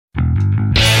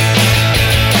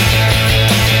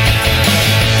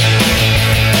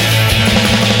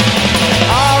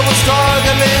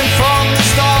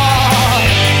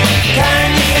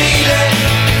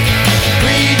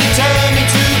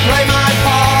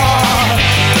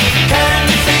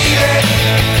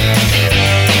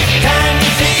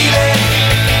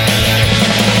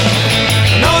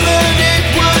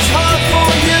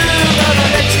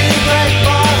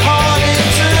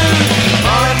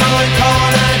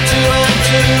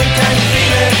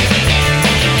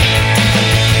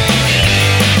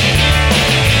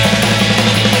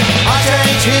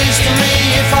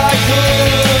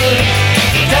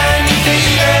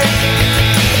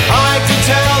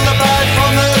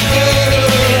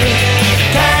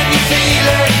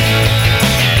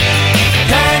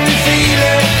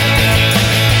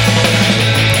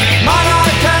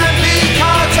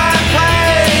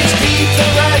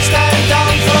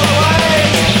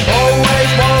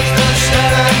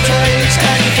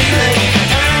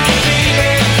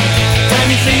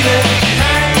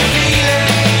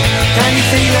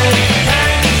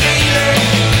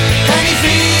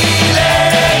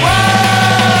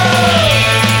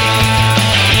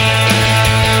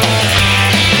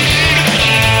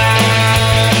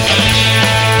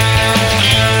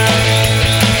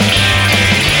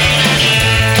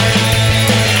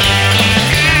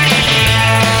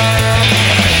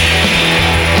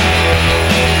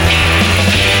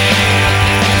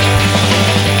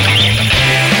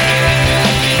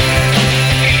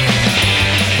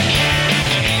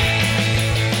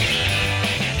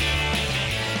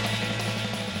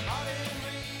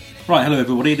Hello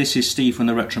everybody, this is Steve from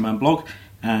the Retroman blog,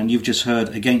 and you've just heard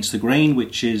Against the Grain,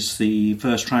 which is the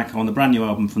first track on the brand new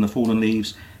album from the Fallen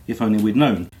Leaves, If Only We'd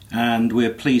Known. And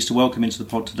we're pleased to welcome into the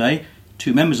pod today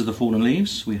two members of the Fallen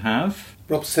Leaves. We have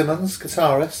Rob Simmons,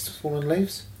 guitarist, Fallen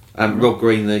Leaves. And Rob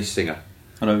Green, the singer.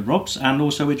 Hello Robs, and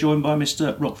also we're joined by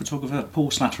Mr. rock photographer Paul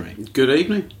Slattery. Good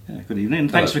evening. Yeah, good evening, and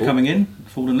thanks Hello, for Paul. coming in,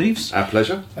 Fallen Leaves. Our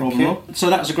pleasure. Rob and Rob. So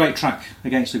that was a great track,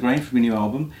 Against the Grain, from your new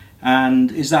album.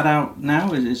 And is that out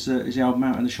now? Is the album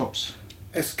out in the shops?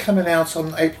 It's coming out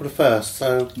on April the 1st,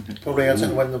 so probably, I don't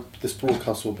know when this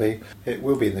broadcast will be. It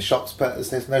will be in the shops, but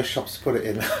there's no shops to put it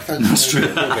in. That's true.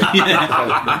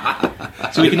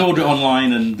 Yeah. So we can order it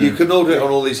online, and You can order it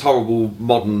on all these horrible,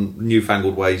 modern,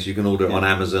 newfangled ways. You can order it on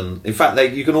Amazon. In fact,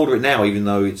 you can order it now, even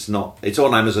though it's not. It's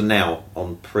on Amazon now,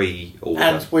 on pre-order.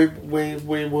 And we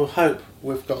will hope,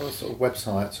 we've got a sort of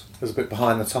website. It's a bit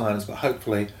behind the times, but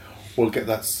hopefully we'll get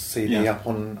that CD up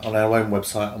on our own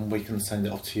website and we can send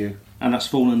it off to you. And that's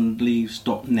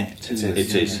fallenleaves.net. It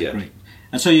is, yeah. Great.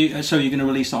 And so you're going to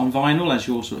release that on vinyl as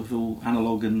your sort of all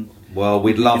analogue and... Well,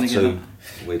 we'd love to.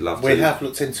 We'd love to. We have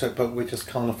looked into it, but we just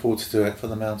can't afford to do it for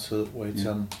the amount that we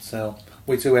sell.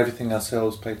 We do everything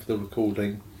ourselves, pay for the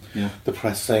recording, the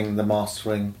pressing, the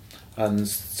mastering, and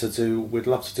we'd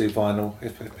love to do vinyl.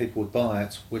 If people would buy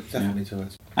it, we'd definitely do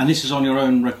it. And this is on your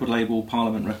own record label,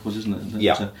 Parliament Records, isn't it?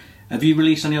 Yeah. Have you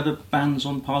released any other bands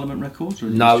on Parliament Records? Or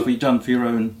is No. it just done for your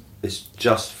own... It's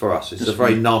just for us. It's Just a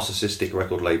very for you. narcissistic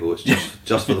record label. It's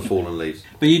just for the Fallen Leaves.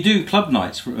 But you do club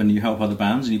nights and you help other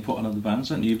bands and you put on other bands,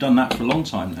 don't you? You've done that for a long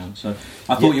time now. So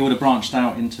I thought you would have branched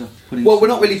out into putting... Well, we're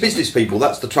not really business people.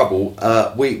 That's the trouble.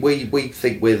 We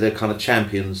think we're the kind of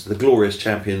champions, the glorious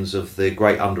champions of the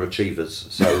great underachievers.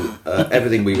 So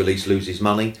everything we release loses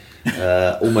money.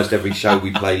 Almost every show we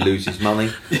play loses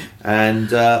money,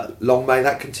 and long may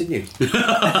that continue.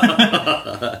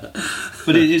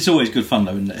 But it's always good fun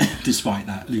though, isn't it? Despite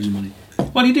that, losing money.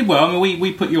 Well, you did well. I mean,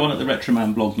 we put you on at the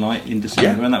Retroman blog night in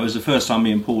December, and that was the first time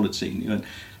me and Paul had seen you. And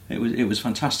it was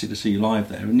fantastic to see you live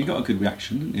there, and you got a good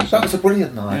reaction, didn't you? That was a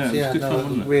brilliant night. Yeah, it was good fun,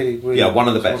 wasn't it? Really. One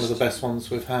of the best. One of the best ones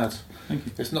we've had. Thank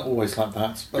you. It's not always like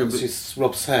that, but as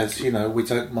Rob says, we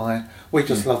don't mind. We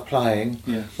just love playing.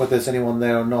 Yeah. Whether there's anyone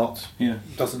there or not,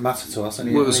 doesn't matter to us. Well,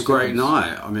 it was a great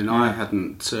night. I mean, I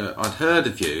hadn't... I'd heard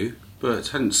of you, but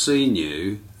hadn't seen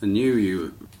you and knew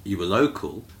you were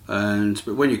local.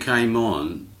 But when you came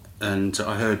on, and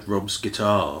I heard Rob's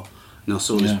guitar, and I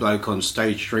saw this bloke on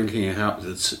stage drinking a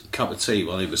cup of tea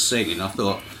while he was singing, I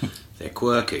thought, they're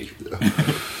quirky.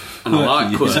 And I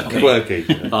like quirky.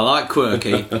 I like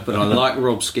quirky, but I like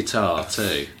Rob's guitar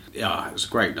too. Yeah, it was a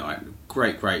great night.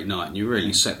 Great night. And you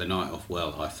really set the night off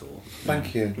well, I thought.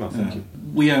 Thank you. Well, thank you.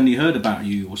 We only heard about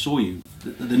you or saw you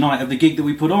the night of the gig that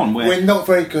we put on. Where We're not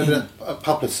very good at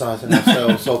publicising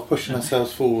ourselves or pushing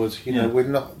ourselves forward. We're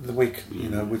not the week. We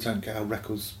don't get our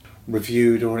records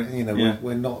reviewed or anything.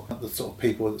 We're not the sort of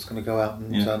people that's going to go out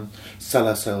and sell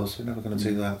ourselves. We're never going to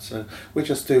do that. So we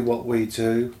just do what we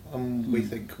do, and we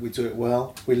think we do it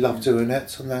well. We love doing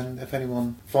it, and then if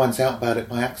anyone finds out about it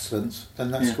by accident,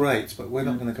 then that's great. But we're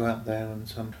not going to go out there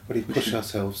and really push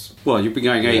ourselves. Well, you've been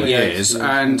going 8 years,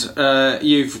 and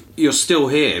you're still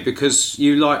here because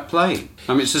you like playing.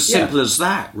 I mean, it's as simple as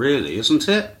that, really, isn't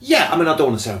it? Yeah, I mean, I don't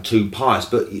want to sound too pious,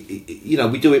 but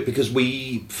we do it because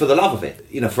for the love of it.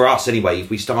 For us anyway, if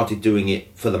we started doing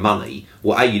it for the money,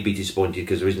 well, A, you'd be disappointed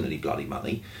because there isn't any bloody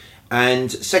money,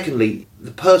 and secondly,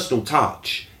 the personal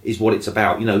touch is what it's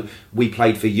about. We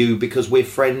played for you because we're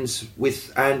friends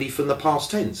with Andy from the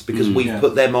Past Tense, because we've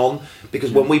put them on,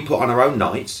 because when we put on our own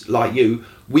nights, like you,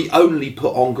 we only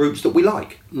put on groups that we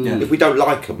like. If we don't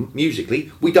like them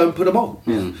musically, we don't put them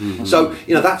on. So,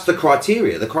 that's the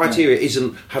criteria. The criteria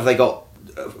isn't, have they got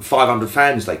 500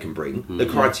 fans they can bring. The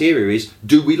criteria is,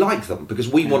 do we like them? Because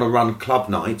we want to run club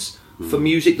nights for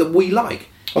music that we like.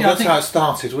 Well, that's how it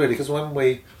started, really, because when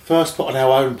we first put on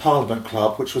our own Parliament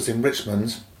Club, which was in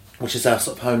Richmond, which is our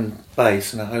sort of home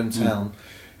base and our hometown,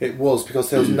 it was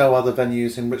because there was no other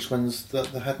venues in Richmond that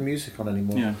had music on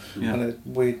anymore. And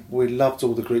we loved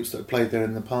all the groups that had played there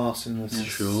in the past, in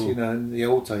the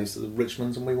old days of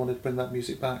Richmond, and we wanted to bring that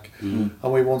music back. And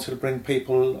we wanted to bring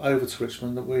people over to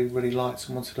Richmond that we really liked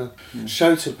and wanted to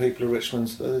show to people of Richmond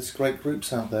that there's great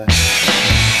groups out there.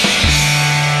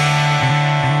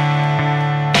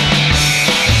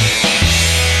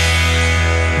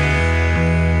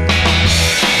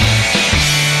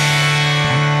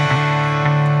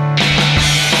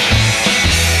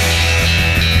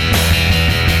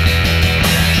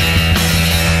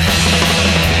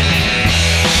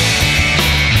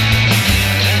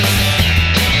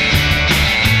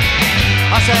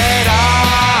 I said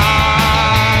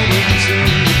I didn't see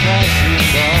the passion.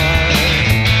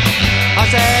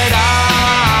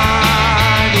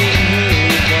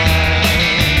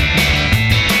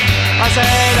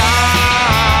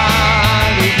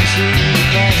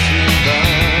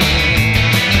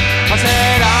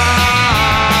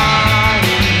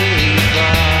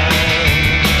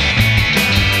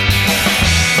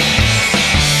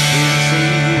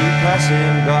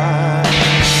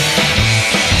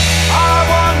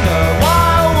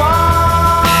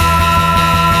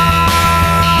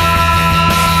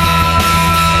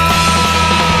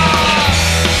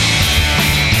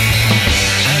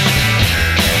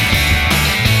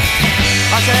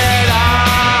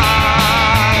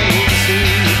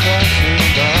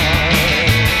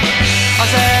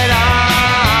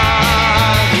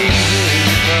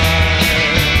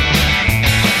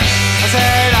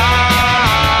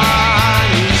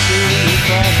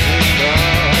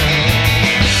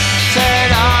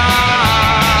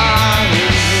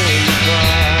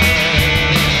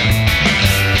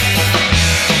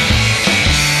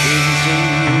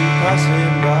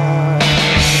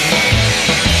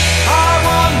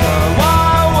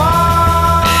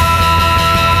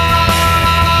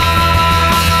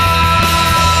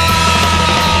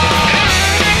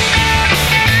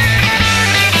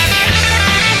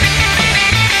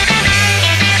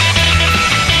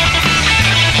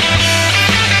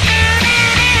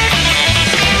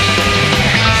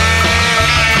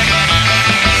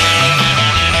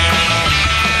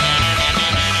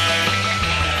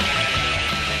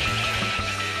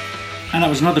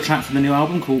 was another track from the new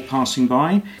album called Passing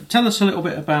By. Tell us a little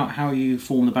bit about how you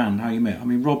formed the band, how you met. I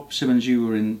mean, Rob Simmons, you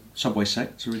were in Subway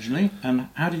Sect originally, and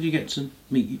how did you get to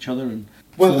meet each other and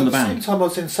Well, form at the the band? same time I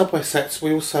was in Subway Sets,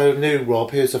 we also knew Rob,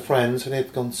 who was a friend, and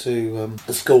he'd gone to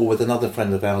a school with another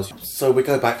friend of ours. So we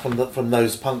go back from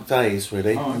those punk days,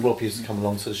 really. Oh. And Rob used to come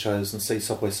along to the shows and see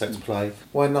Subway Sets play.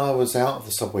 When I was out of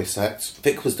the Subway Sets,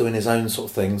 Vic was doing his own sort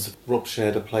of things. Rob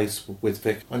shared a place with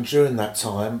Vic. And during that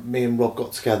time, me and Rob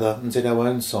got together and did our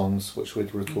own songs, which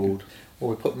we'd record.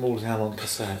 Well, we put them all down on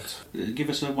cassette. Give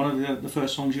us one of the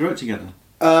first songs you wrote together.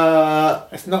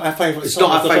 It's not our favourite It's song.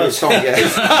 not our favourite song yet.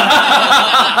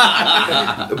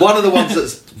 One of the ones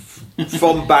that's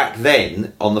from back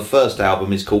then on the first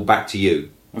album is called Back to You,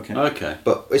 Okay. Okay.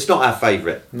 but it's not our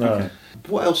favourite. No. Okay.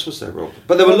 What else was there, Rob?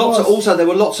 But there were there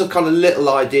were lots of kind of little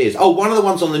ideas. Oh, one of the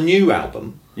ones on the new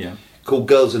album Yeah. called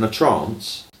Girls in a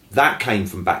Trance, that came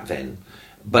from back then,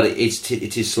 but it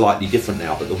is slightly different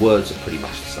now, but the words are pretty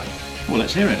much the same. Well,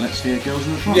 let's hear it. Let's hear Girls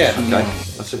in the Trance. Yeah, from, Okay,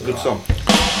 that's a good song.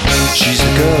 She's a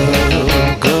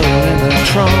girl in a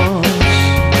trance.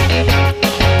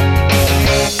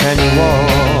 Can you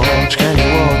watch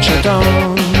her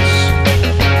dance?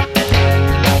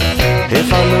 If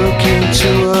I look into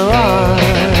her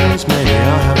eyes, maybe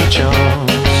I'll have a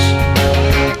chance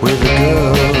with a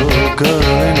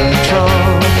girl in a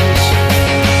trance.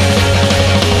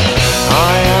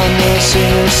 I am the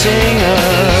singer,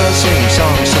 sing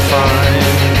songs so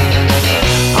fine.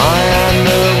 I am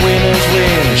the winner's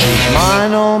win. She's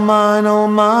mine, oh mine, oh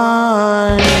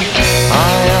mine.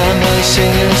 I am the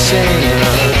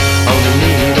singer, only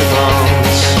need a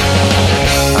glance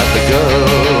at the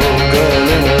girl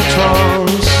in a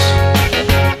trance.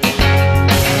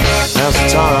 Now's the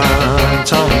time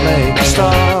to make a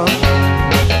start,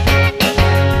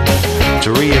 to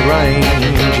rearrange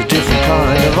a different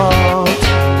kind of art.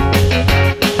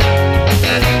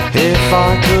 If I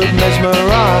could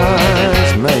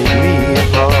mesmerise, make me a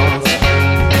part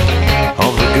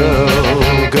of the girl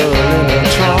in a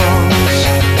trance.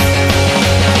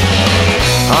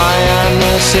 I am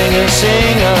the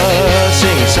singer,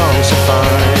 singing songs so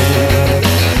fine.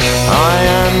 I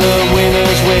am the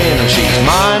winner's winner, she's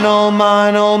mine, oh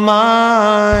mine, oh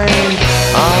mine.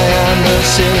 I am the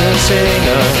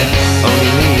singer, only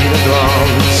need a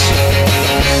glance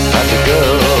at the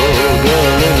girl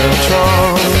in a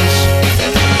trance.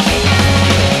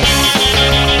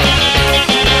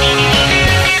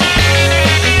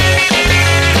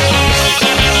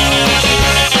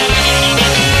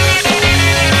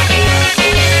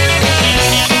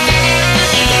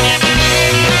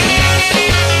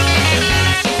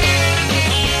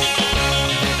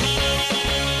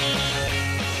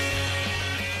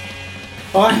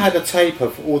 I had a tape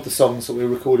of all the songs that we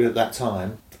recorded at that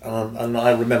time, and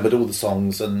I remembered all the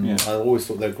songs, and Yeah. I always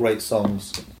thought they were great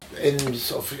songs. In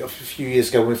sort of a few years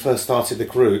ago, when we first started the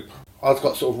group, I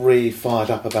got sort of re-fired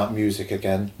up about music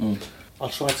again. I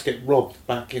tried to get Rob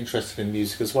back interested in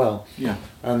music as well, Yeah.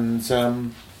 and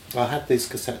I had these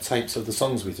cassette tapes of the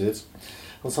songs we did,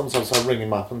 and sometimes I'd ring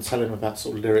him up and tell him about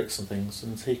sort of lyrics and things,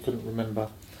 and he couldn't remember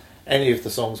any of the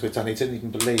songs we'd done. He didn't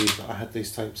even believe that I had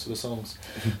these tapes of the songs.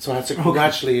 So I had to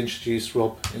gradually introduce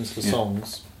Rob into the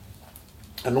songs.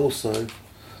 And also,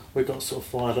 we got sort of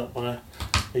fired up by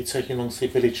me taking along to see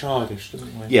Billy Childish,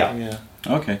 didn't we? Yeah.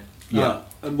 Okay. Yeah.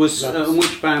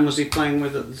 Which band was he playing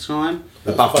with at the time?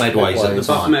 The Buff Medways at the The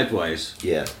Buff time. Medways.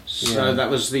 Yeah. So Yeah. that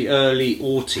was the early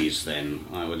aughties then,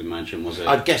 I would imagine, was it?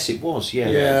 I guess it was, yeah.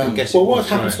 Yeah. I guess Well, it what was,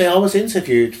 happened right. to me, I was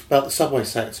interviewed about the Subway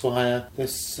Sets by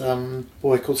this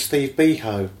boy called Steve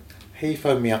Beho. He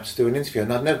phoned me up to do an interview,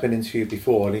 and I'd never been interviewed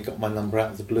before, and he got my number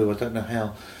out of the blue, I don't know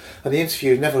how. And the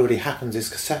interview never really happened, his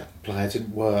cassette player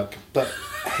didn't work. But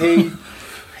he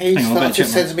Hang on, I better started check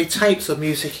my- sending me tapes of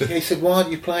music. He said, "Why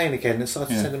aren't you playing again?" And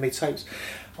started Yeah. sending me tapes.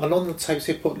 And on the tapes,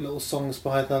 he put little songs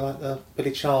by the Billy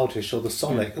Childish or the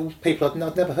Sonic. All people I'd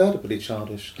never heard of Billy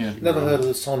Childish, Yeah. never heard of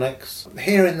the Sonics.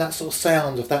 Hearing that sort of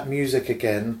sound of that music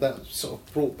again, that sort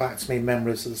of brought back to me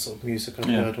memories of the sort of music I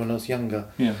Yeah. heard when I was younger.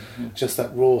 Yeah. Just that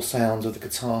raw sound of the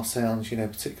guitar sounds,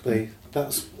 particularly.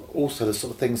 That's also the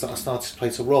sort of things that I started to play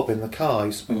to Rob in the car. He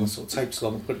used to bring the sort of tapes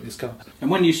along and put it in his car. And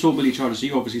when you saw Billy Childish,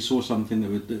 you obviously saw something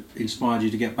that inspired you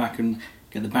to get back and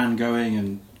get the band going,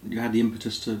 and you had the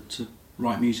impetus to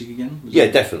write music again? Was Yeah,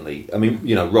 it- definitely. I mean,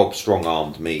 Rob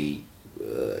strong-armed me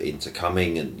into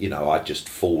coming, and I'd just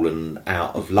fallen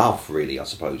out of love, really, I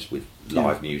suppose, with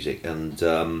live music. And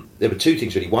there were two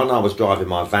things really. One, I was driving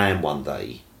my van one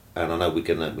day, and I know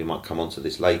we might come on to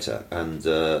this later, and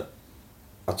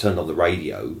I turned on the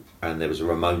radio, and there was a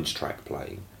Ramones track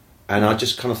playing, and I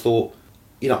just kind of thought,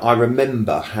 I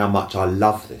remember how much I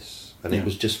love this, and Yeah. it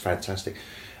was just fantastic.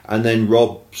 And then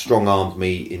Rob strong-armed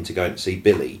me into going to see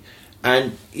Billy.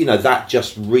 And, you know, that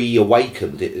just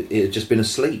reawakened. It had just been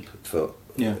asleep for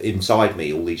inside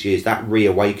me all these years. That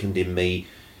reawakened in me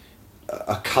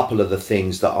a couple of the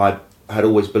things that I had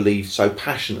always believed so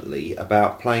passionately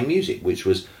about playing music, which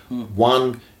was,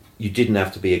 one, you didn't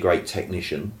have to be a great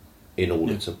technician in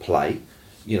order to play.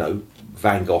 You know,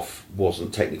 Van Gogh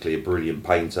wasn't technically a brilliant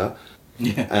painter.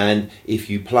 Yeah. And if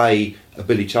you play a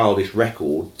Billy Childish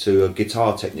record to a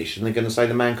guitar technician, they're going to say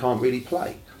the man can't really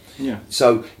play. Yeah.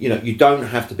 So, you know, you don't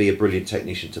have to be a brilliant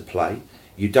technician to play.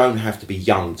 You don't have to be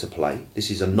young to play. This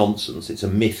is a nonsense. It's a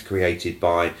myth created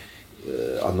by,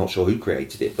 I'm not sure who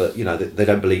created it, but, you know, they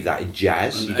don't believe that in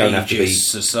jazz. You don't have to be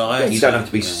society. You don't have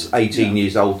to be 18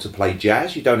 years old to play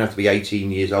jazz. You don't have to be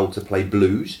 18 years old to play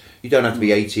blues. You don't have to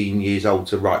be 18 years old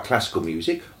to write classical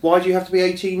music. Why do you have to be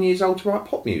 18 years old to write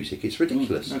pop music? It's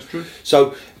ridiculous. That's true.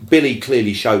 So Billy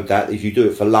clearly showed that if you do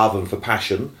it for love and for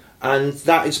passion, and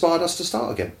that inspired us to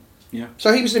start again. Yeah.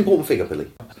 So he was an important figure, Billy.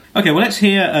 Okay, well, let's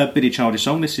hear a Billy Childish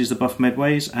song. This is the Buff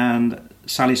Medways and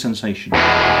Sally Sensation.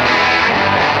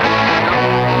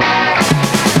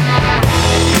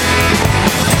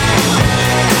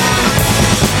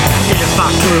 If I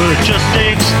could just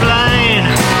explain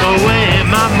the way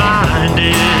my mind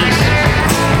is,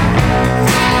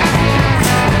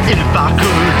 if I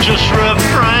could just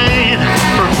refrain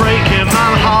from breaking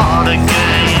my heart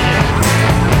again,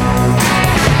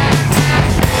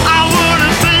 I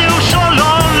wouldn't feel so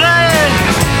lonely,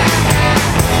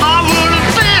 I wouldn't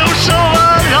feel so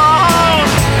alone,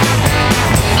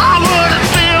 I wouldn't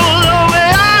feel the way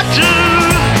I do,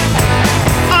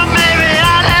 but maybe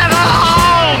I'd have a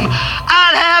home,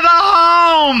 I'd have a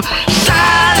home.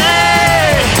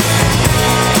 Sally,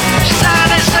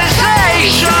 Sally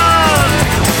Sensation,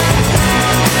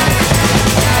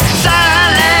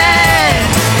 Sally,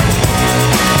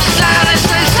 Sally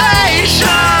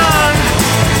Sensation.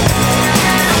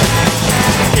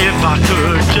 If I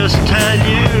could just tell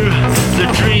you the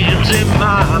dreams in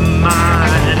my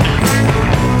mind,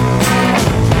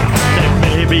 then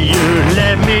maybe you'd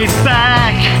let me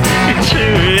back into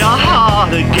your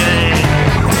heart again.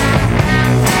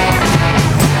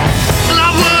 And I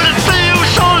wouldn't feel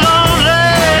so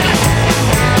lonely,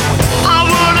 I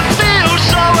wouldn't feel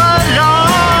so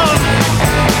alone,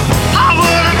 I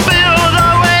wouldn't feel the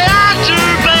way I do,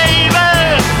 baby,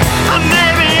 and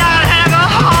maybe I'd have a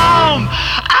home,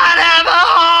 I'd have a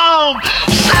home.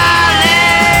 Sally,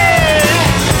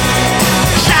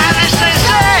 Sally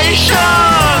Sensation,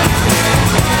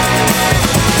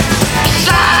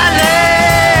 Sally,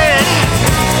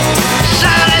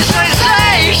 Sally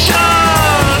Sensation.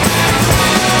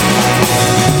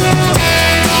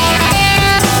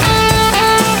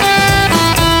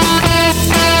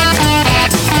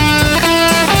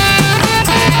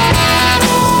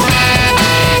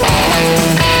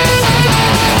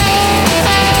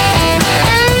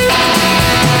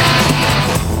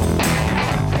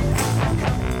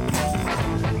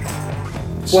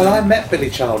 Well, I met Billy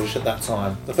Childish at that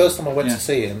time. The first time I went Yeah. to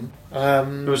see him.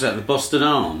 Was that the Boston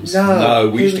Arms? No,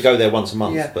 we he used to was- go there once a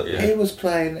month. Yeah, But he was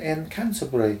playing in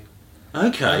Canterbury.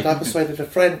 Okay. And I persuaded a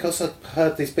friend, because I'd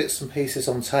heard these bits and pieces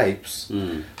on tapes.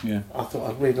 Yeah. I thought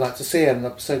I'd really like to see him, and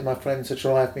I persuaded my friend to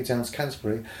drive me down to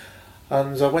Canterbury.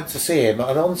 And I went to see him,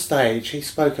 and on stage he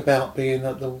spoke about being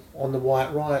on the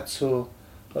White Riot tour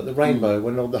at the Rainbow,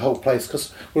 when all the whole place,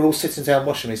 because we're all sitting down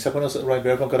watching. He said when I was at the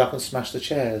Rainbow, everyone got up and smashed the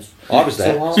chairs. I was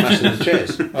there, So I- smashing the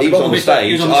chairs. He was on the stage.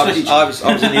 He was on the stage. I was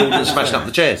in the audience smashing up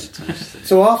the chairs.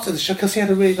 So after the show, because he had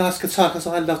a really nice guitar, because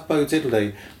I loved Bo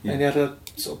Diddley, and he had a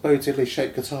sort of Bo Diddley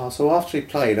shaped guitar. So after he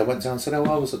played, I went down and said, "Oh,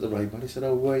 I was at the Rainbow." And he said,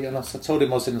 "Oh, were you?" And I told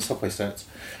him I was in the Subway set,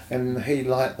 and he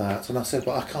liked that. And I said,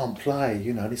 "But I can't play,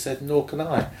 you know." And he said, "Nor can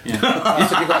I." I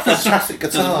said, "You've got a fantastic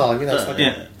guitar, you know, it's like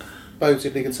a Bo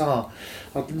Diddley guitar.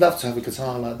 I'd love to have a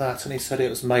guitar like that." And he said it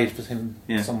was made for him,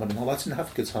 somebody. Well, I didn't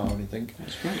have a guitar or anything.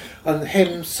 That's great. And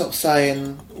him sort of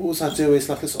saying, all I do is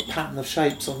like a sort of pattern of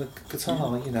shapes on the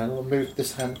guitar, you know, I'll move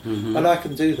this hand, and I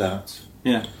can do that.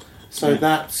 Yeah. So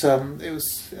that, it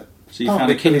was... So you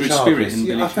found a kindred spirit in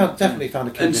Billy I Childish. definitely found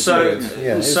a kindred And so- spirit.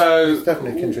 Yeah, it's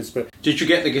definitely a kindred spirit. Did you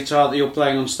get the guitar that you're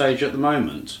playing on stage at the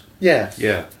moment? Yeah.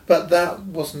 Yeah. But that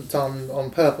wasn't done on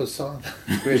purpose,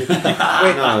 really.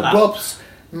 Rob's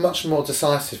much more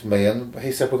decisive for me, and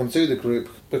he said, "We're going to do the group,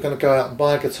 we're going to go out and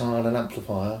buy a guitar and an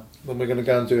amplifier, and we're going to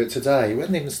go and do it today." We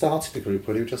hadn't even started the group,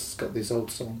 really, we just got these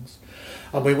old songs.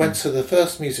 And we went to the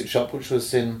first music shop, which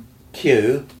was in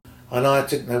Kew, and I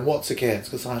didn't know what to get,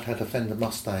 because I'd had a Fender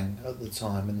Mustang at the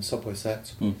time in the Subway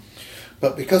set.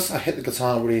 But because I hit the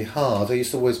guitar really hard, I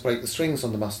used to always break the strings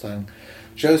on the Mustang.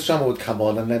 Joe's drummer would come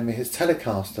on and lend me his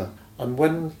Telecaster. And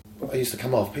when I used to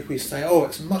come off, people used to say, "Oh,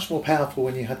 it's much more powerful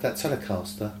when you had that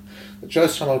Telecaster." But Joe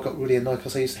Strummer got really annoyed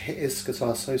because I used to hit his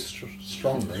guitar so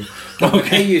strongly. But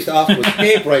he used to afterwards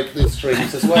ear break the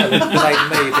strings as well, and blame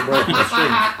me for breaking the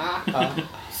strings.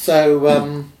 So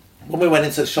when we went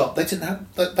into the shop, they didn't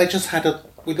have. They just had a.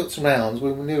 We looked around.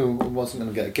 We knew we wasn't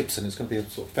going to get a Gibson. It was going to be a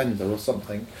sort of Fender or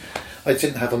something. I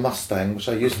didn't have a Mustang, which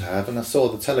I used to have, and I saw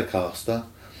the Telecaster.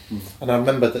 And I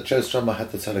remember that Joe Strummer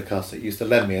had the Telecaster that used to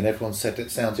lend me, and everyone said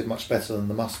it sounded much better than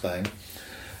the Mustang.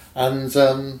 And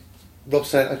Rob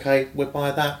said, "Okay, we'll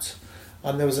buy that."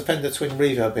 And there was a Fender Twin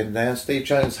Reverb in there. Steve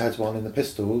Jones had one in the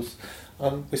Pistols.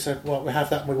 And we said, "Well, we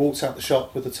have that." And we walked out the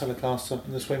shop with the Telecaster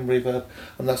and the Twin Reverb,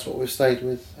 and that's what we've stayed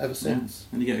with ever since.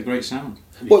 And you get a great sound.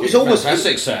 Well, it's almost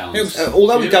fantastic sound.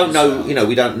 Although we don't know,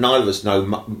 neither of us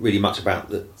know really much about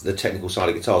the technical side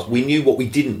of guitars. We knew what we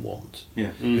didn't want,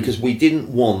 because we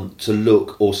didn't want to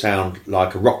look or sound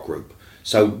like a rock group.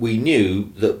 So we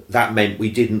knew that meant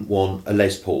we didn't want a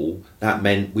Les Paul. That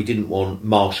meant we didn't want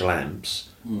Marshall amps.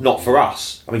 Not for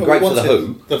us. I mean, great for the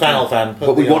Who, the Valve amp,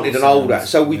 but we wanted an older.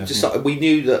 So we decided. We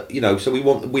knew that So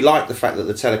we liked the fact that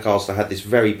the Telecaster had this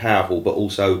very powerful, but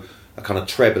also a kind of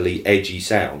trebly, edgy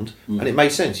sound, and it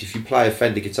made sense. If you play a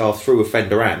Fender guitar through a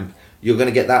Fender amp, you're going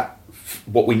to get that.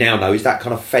 What we now know is that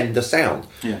kind of Fender sound,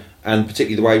 and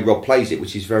particularly the way Rob plays it,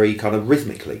 which is very kind of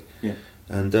rhythmically. Yeah.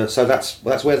 And so that's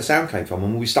where the sound came from,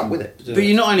 and we stuck with it. But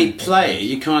you not only play it,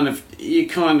 you kind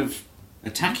of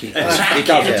attack it.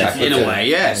 Attack in a way,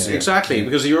 yes, exactly,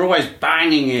 because you're always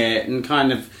banging it and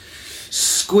kind of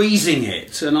squeezing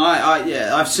it. And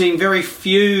I've seen very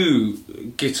few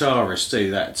guitarists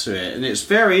do that to it, and it's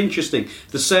very interesting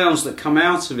the sounds that come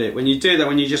out of it when you do that.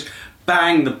 When you just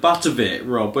bang the butt of it,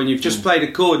 Rob, when you've just played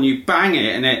a chord and you bang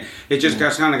it, and it just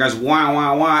goes wow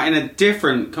wow wow in a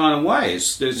different kind of way.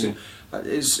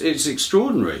 It's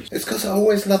extraordinary. It's because I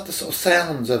always loved the sort of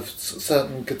sounds of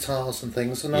certain guitars and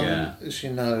things, and as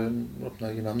you know,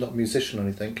 I'm not a musician or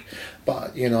anything,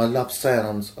 but I love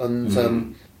sounds,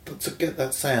 and to get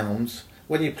that sound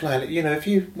when you play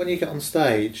it, when you get on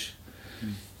stage,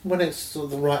 when it's sort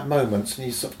of the right moments, and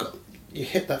you sort of you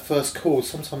hit that first chord,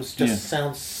 sometimes it just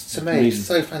sounds to me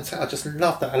so fantastic. I just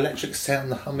love that electric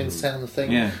sound, the humming sound, the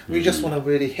thing. Yeah. You just want to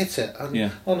really hit it,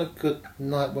 and on a good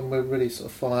night when we're really sort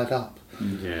of fired up.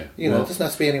 Yeah. It doesn't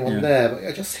have to be anyone there, but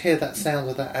I just hear that sound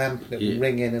of that amp and it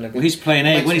ringing and everything. Well, he's playing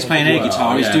when he's playing air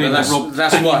guitar, he's doing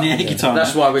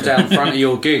that's why we're down front of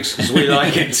your gigs, because we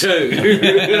like it too.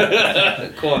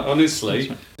 Quite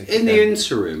honestly. In the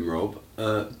interim, Rob,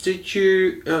 did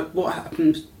you? What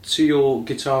happened to your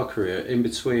guitar career in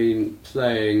between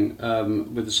playing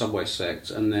with the Subway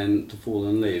Sect and then the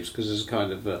Fallen Leaves? Because there's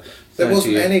kind of a there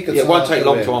wasn't any guitar. It won't take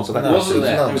long to answer that. No, wasn't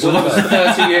there? Well, there was a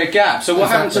 30-year gap. So what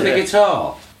happened to the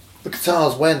guitar? The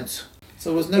guitars went. So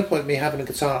there was no point in me having a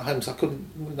guitar at home, so I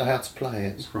wouldn't know how to play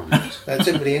it. Right. That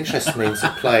didn't really interest me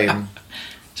into playing.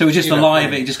 So it was just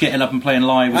just getting up and playing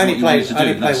live. I only play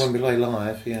when we play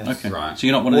live. Yes. Okay. Right. So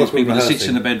you're not one of those people that sits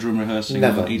in the bedroom rehearsing.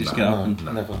 Never. You just get up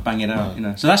and bang it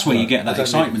out. So that's where you get that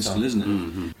excitement still, isn't it?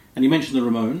 Mm-hmm. And you mentioned the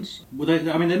Ramones. Were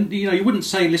they? I mean, you wouldn't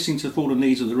say listening to Fallen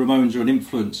Leaves that the Ramones are an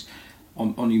influence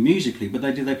on you musically, but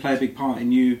did they play a big part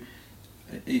in you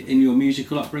in your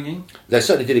musical upbringing? They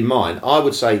certainly did in mine. I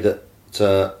would say that,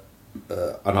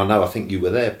 and I think you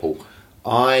were there, Paul.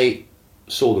 I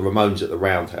saw the Ramones at the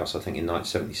Roundhouse, I think, in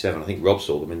 1977. I think Rob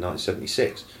saw them in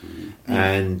 1976. Mm-hmm.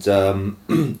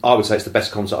 And I would say it's the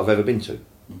best concert I've ever been to,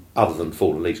 other than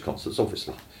Fallen Leaves concerts,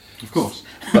 obviously. Of course.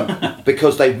 But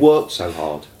because they worked so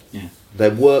hard. Yeah.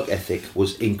 Their work ethic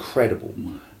was incredible.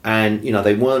 And,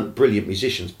 they weren't brilliant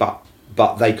musicians, but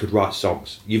they could write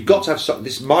songs. You've got to have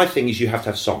songs. My thing is you have to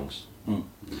have songs. Mm.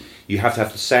 You have to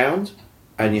have the sound,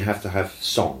 and you have to have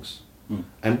songs.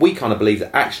 And we kind of believe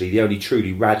that actually the only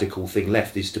truly radical thing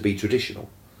left is to be traditional.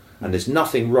 And there's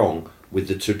nothing wrong with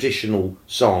the traditional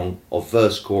song of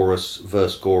verse, chorus,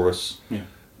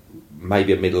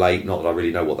 maybe a middle eight, not that I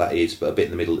really know what that is, but a bit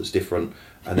in the middle that's different,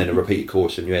 and then a repeated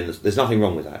chorus and you end. There's nothing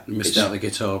wrong with that. You missed out the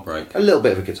guitar break. A little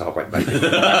bit of a guitar break, maybe.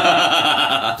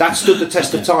 That stood the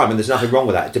test of time, and there's nothing wrong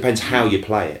with that. It depends how you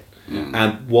play it.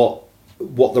 And what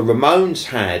the Ramones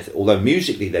had, although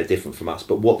musically they're different from us,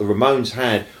 but what the Ramones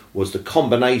had was the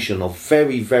combination of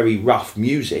very, very rough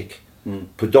music,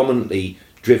 predominantly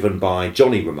driven by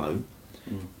Johnny Ramone,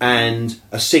 and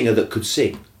a singer that could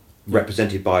sing,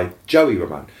 represented by Joey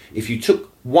Ramone. If you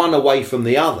took one away from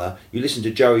the other, you listen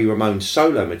to Joey Ramone's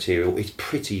solo material, it's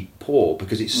pretty poor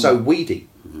because it's so weedy.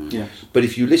 Yeah. But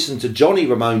if you listen to Johnny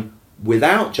Ramone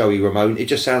without Joey Ramone, it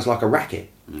just sounds like a racket.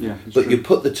 Yeah, but true. You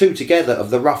put the two together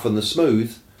of the rough and the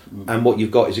smooth, and what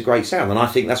you've got is a great sound, and I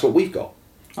think that's what we've got.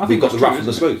 I think We've got that's the rough true, and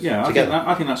the isn't it? smooth Yeah, together.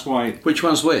 I think that's why. Which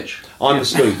one's which? I'm the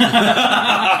smooth.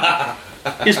 Yes,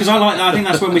 because I think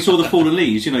that's when we saw the Fallen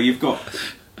Leaves. You know, you've got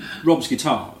Rob's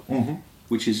guitar,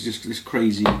 which is just this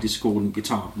crazy discordant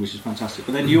guitar, which is fantastic.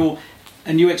 But then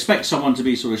you expect someone to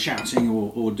be sort of shouting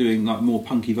or doing like more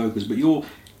punky vocals, but you're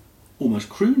almost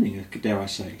crooning, dare I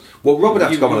say? Well, Rob would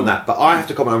have to comment on that, but I have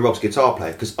to comment on Rob's guitar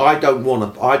player because I don't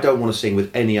want to sing with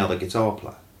any other guitar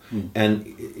player. And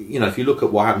you know, if you look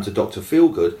at what happened to Dr.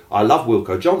 Feelgood, I love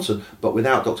Wilco Johnson, but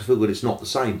without Dr. Feelgood, it's not the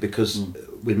same because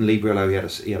with Lee Briello,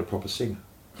 he had a proper singer.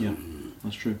 Yeah,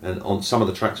 that's true. And on some of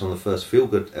the tracks on the first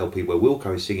Feelgood LP where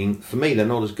Wilco is singing, for me, they're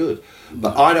not as good.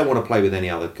 But I don't want to play with any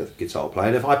other guitar player.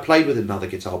 And if I played with another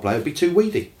guitar player, it'd be too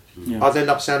weedy. Yeah. I'd end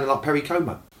up sounding like Perry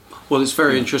Como. Well, it's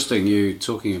very interesting you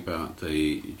talking about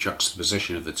the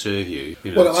juxtaposition of the two of you.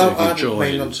 You know, Well, the two of you I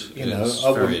joined. you know, It's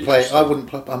I very wouldn't play. interesting. I wouldn't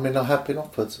play. I mean, I have been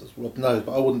offered, as Rob knows,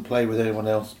 but I wouldn't play with anyone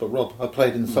else but Rob. I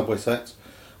played in the subway sets.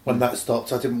 When that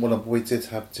stopped, I didn't want to. We did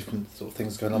have different sort of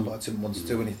things going on, but I didn't want to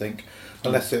do anything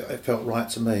unless it felt right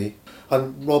to me.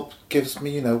 And Rob gives me,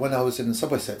 you know, when I was in the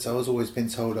subway sets, I was always being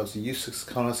told I was a useless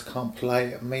guitarist, can't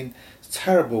play. I mean, it's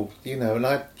terrible, you know. And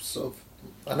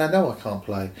I know I can't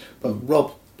play, but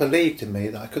Rob believed in me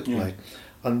that I could play,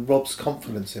 and Rob's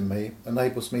confidence in me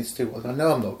enables me to do what I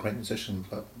know. I'm not a great musician,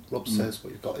 but Rob says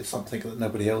what you've got is something that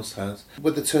nobody else has.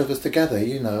 With the two of us together,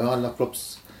 you know, I love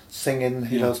Rob's singing,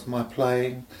 he loves my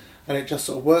playing, and it just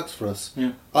sort of works for us.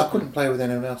 Yeah. I couldn't play with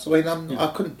anyone else. I mean,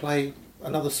 I couldn't play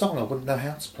another song. I wouldn't know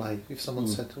how to play. If someone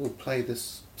said, "Oh, play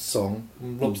this song,"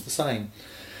 and Rob's the same.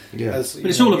 Yeah. As, But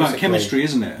it's you know, all about musically. chemistry,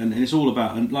 isn't it? And it's all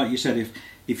about, and like you said,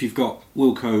 if you've got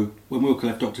Wilco, when Wilco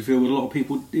left Dr. Feelgood, a lot of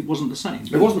people, it wasn't the same.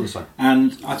 It wasn't the same.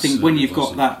 And I think when Certainly you've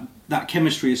got wasn't. that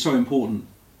chemistry is so important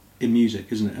in music,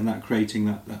 isn't it? And that creating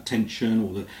that tension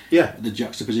or the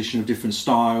juxtaposition of different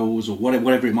styles or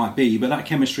whatever it might be. But that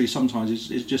chemistry sometimes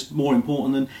is just more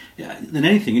important than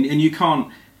anything. And you can't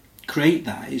create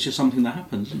that. It's just something that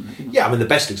happens, isn't it? You know? Yeah, I mean, the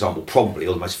best example, probably,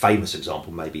 or the most famous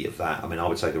example, maybe, of that. I mean, I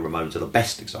would say the Ramones are the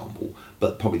best example,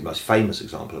 but probably the most famous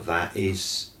example of that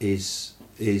is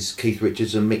Keith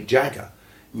Richards and Mick Jagger.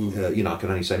 You know, I can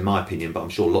only say my opinion, but I'm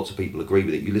sure lots of people agree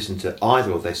with it. You listen to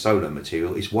either of their solo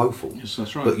material, it's woeful. Yes,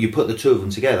 that's right. But you put the two of them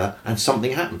together, and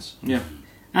something happens. Yeah.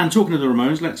 And talking of the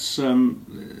Ramones, let's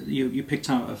you picked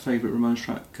out a favourite Ramones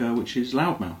track, which is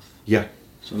Loudmouth. Yeah.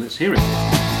 So let's hear it.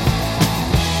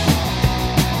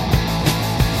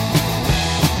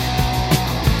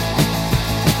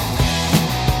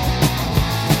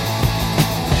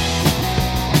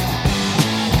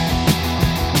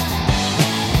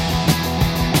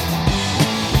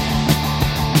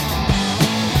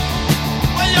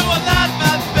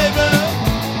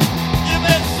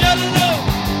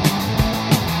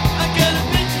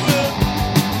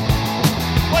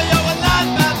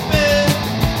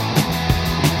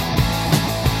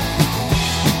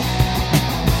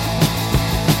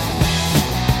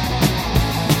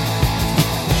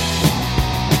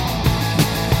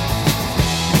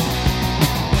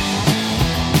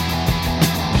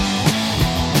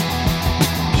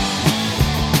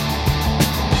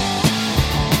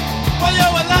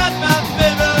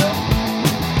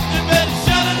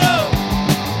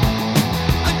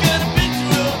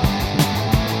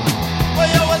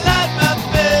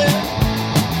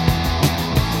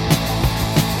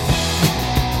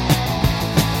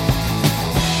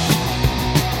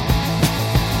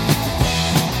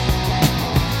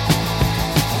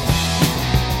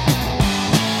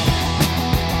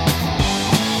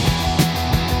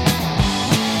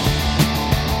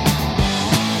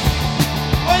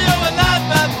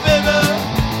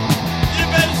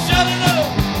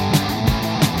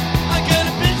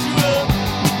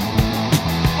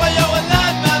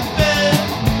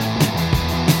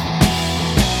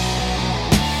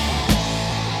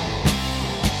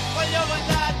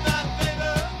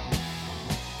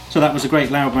 So that was a great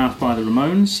Loudmouth by the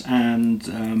Ramones, and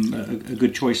a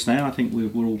good choice there. I think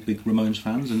we're all big Ramones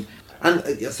fans. And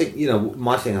I think, you know,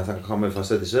 my thing, I think, I can't remember if I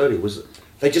said this earlier, was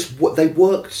they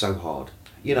worked so hard.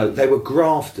 You know, they were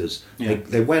grafters. Yeah.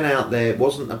 They went out there. It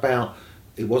wasn't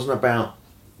about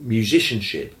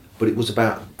musicianship, but it was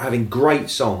about having great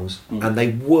songs, and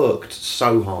they worked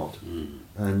so hard.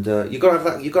 And you got to have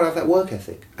that. You got to have that work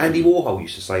ethic. Andy Warhol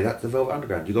used to say that to the Velvet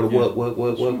Underground. You got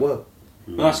to work.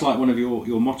 But that's like one of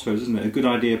your mottos, isn't it? A good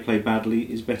idea played badly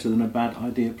is better than a bad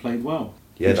idea played well.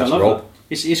 Yeah, Which that's I love. Rob.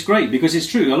 It's great because it's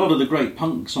true. A lot of the great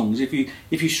punk songs, if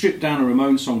you strip down a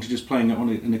Ramones song to just playing it on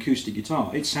an acoustic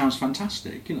guitar, it sounds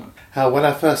fantastic. You know. How when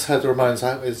I first heard the Ramones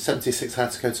out in '76, I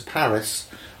had to go to Paris.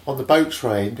 on the boat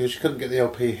train, because you couldn't get the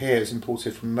LP here, it's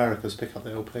imported from America to pick up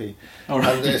the LP. All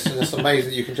right. And it's just amazing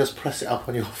that you can just press it up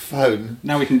on your phone.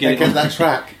 Now we can get and it on. that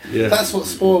track. Yeah. That's what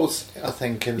spoils, I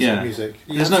think, in Yeah. some music.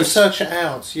 You There's have no to search it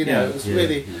out. You know, Yeah. it was Yeah.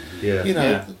 really, Yeah. you know,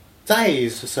 Yeah.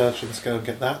 days for searching to go and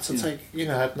get that. To Yeah. take, you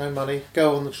know, had no money,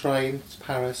 go on the train to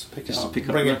Paris, pick Just it to up, pick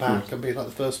up bring the it back, record. and be like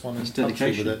the first one in It's the country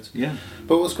dedication. with it. Yeah.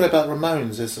 But what's great about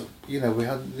Ramones is, you know, we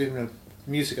had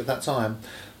music at that time.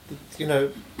 You know,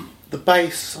 the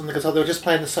bass and the guitar, they were just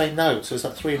playing the same notes. So it's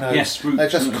like 3 notes. Yes, root They're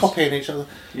just notes. copying each other.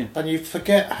 Yeah. And you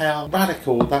forget how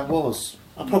radical that was.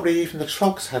 And probably even the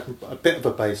Trogs had a bit of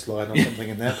a bass line or something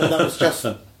in there, but that was just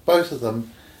both of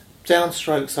them,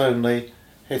 downstrokes only,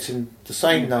 hitting the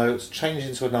same notes,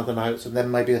 changing to another note, and then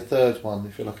maybe a third one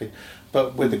if you're lucky.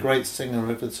 But with a great singer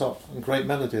over the top and great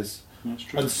melodies That's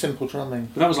true. and simple drumming.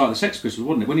 But that was like the Sex Pistols,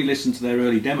 wasn't it? When you listen to their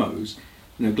early demos,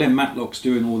 you know, Glenn Matlock's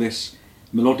doing all this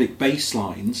melodic bass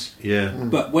lines, Yeah.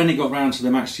 but when it got round to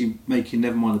them actually making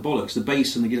Nevermind the Bollocks, the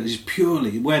bass and the guitar is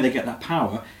purely where they get that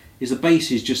power. Is the bass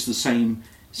is just the same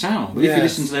sound. But if you Yes.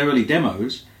 listen to their early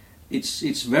demos, it's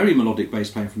very melodic bass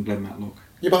playing from Glenn Matlock.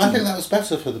 Yeah, but I think that was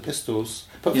better for the Pistols.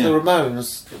 But for Yeah. the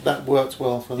Ramones, that worked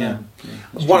well for them.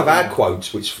 One of our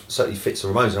quotes, which certainly fits the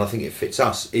Ramones, and I think it fits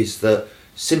us, is that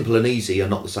simple and easy are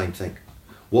not the same thing.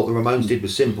 What the Ramones did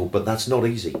was simple, but that's not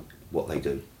easy, what they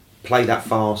do. Play that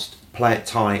fast, play it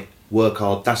tight, work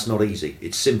hard, that's not easy.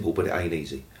 It's simple, but it ain't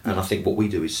easy. And I think what we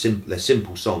do is simple. They're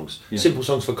simple songs. Yeah. Simple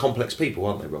songs for complex people,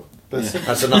 aren't they, Rob? But Yeah.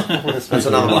 That's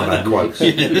another one of our quotes.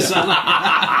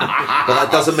 But that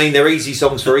doesn't mean they're easy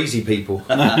songs for easy people.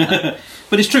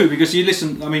 But it's true, because you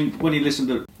listen, I mean, when you listen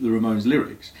to the Ramones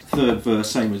lyrics, third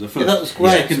verse same as the first. Yeah, that was great.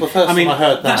 Second- Well, first I mean, time I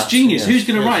heard that's that, genius. yes, Who's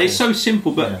going to yes, write it? It's yes. so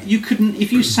simple, but Yeah. you couldn't,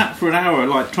 if you sat for an hour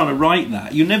like trying to write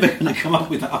that, you're never going to come up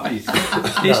with that, are you?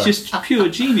 It's just pure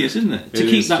genius, isn't it? To It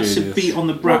keep is that genius. beat on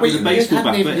the Well, brat but with the you bass hadn't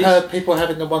back. even But it's, heard people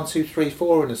having the 1, 2, 3,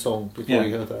 4 in a song before Yeah.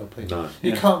 you heard the LP. No.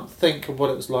 You Yeah. can't think of what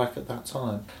it was like at that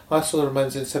time. I saw the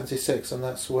Ramones in '76, and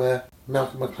that's where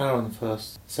Malcolm McLaren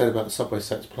first said about the Subway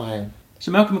Sets playing. so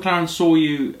Malcolm McLaren saw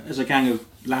you as a gang of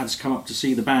lads come up to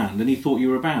see the band, and he thought you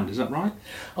were a band. Is that right?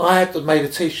 I had made a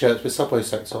T-shirt with Subway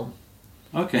Sets on,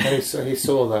 Okay. and he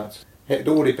saw that. It had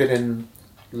already been in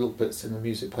little bits in the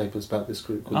music papers about this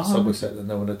group called Oh. Subway Set that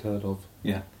no one had heard of.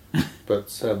 Yeah. But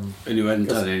And you hadn't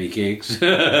done any gigs.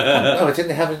 no, I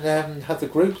didn't have the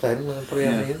group then. We didn't probably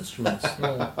have Yeah. any instruments.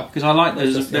 No. Because I like there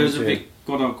was Just a the big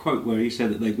God quote where he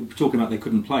said that they were talking about they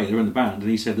couldn't play. They were in the band,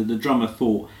 and he said that the drummer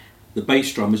thought the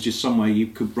bass drum was just somewhere you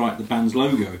could write the band's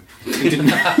logo. He didn't.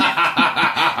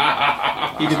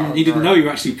 he didn't know you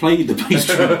actually played the bass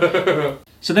drum.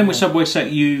 So then with Subway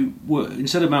Set, you were,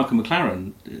 instead of Malcolm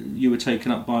McLaren, you were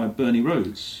taken up by Bernie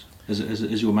Rhodes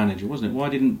as your manager, wasn't it? Why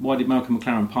did Malcolm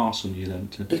McLaren pass on you then?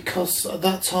 Because at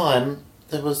that time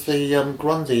there was the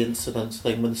Grundy incident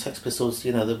thing when the Sex Pistols,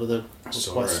 you know, they were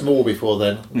quite small before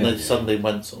then. And Yeah. they suddenly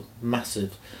went sort of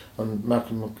massive. And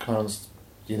Malcolm McLaren's,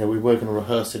 you know, we were going to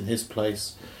rehearse in his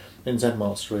place in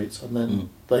Denmark Street, and then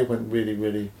they went really,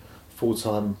 really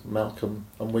full-time Malcolm,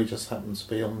 and we just happened to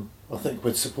be on. I think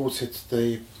we'd supported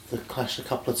the Clash a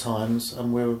couple of times,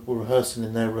 and we were rehearsing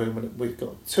in their room, and we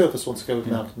got 2 of us want to go with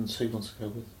Malcolm and 2 want to go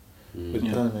with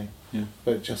Yeah. Bernie. Yeah.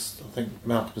 But just, I think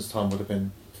Malcolm's time would have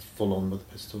been full on with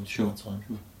the Pistols Sure. at that time.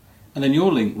 And then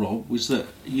your link, Rob, was that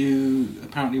you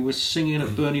apparently were singing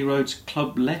at Bernie Rhodes'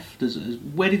 Club Left.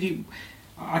 Where did you?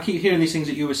 I keep hearing these things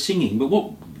that you were singing, but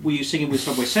what were you singing with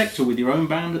Subway Sect or with your own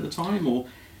band at the time, or?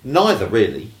 Neither,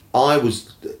 really. I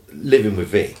was living with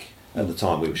Vic at the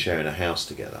time. We were sharing a house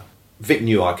together. Vic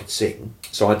knew I could sing,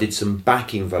 so I did some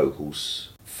backing vocals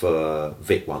for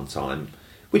Vic one time,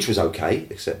 which was okay,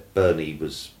 except Bernie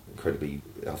was incredibly...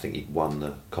 I think he'd won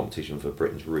the competition for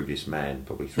Britain's Rudest Man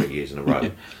probably 3 years in a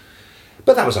row.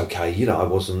 But that was okay, you know,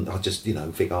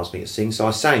 Vic asked me to sing, so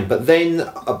I sang. But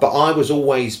I was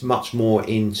always much more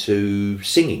into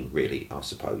singing, really, I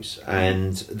suppose.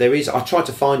 And I tried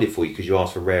to find it for you because you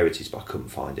asked for rarities, but I couldn't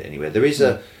find it anywhere.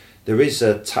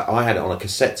 I had it on a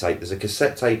cassette tape. There's a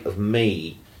cassette tape of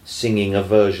me singing a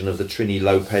version of the Trini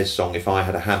Lopez song, If I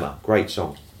Had a Hammer. Great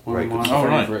song. One Great of my good song.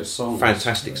 right. favourite songs.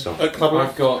 Fantastic song. At Club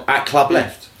I've got. At Club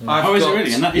Left. Oh, is it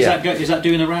really? And Yeah. is that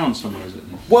doing the round somewhere? Is it?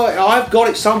 Well, I've got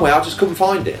it somewhere. I just couldn't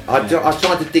find it. I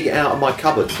tried to dig it out of my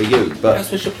cupboard for you, but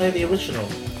Perhaps we should play the original.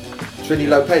 Trini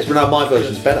Lopez. Well, no, my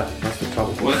version's better. That's the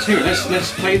trouble. Well, let's hear it.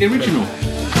 Let's play the original.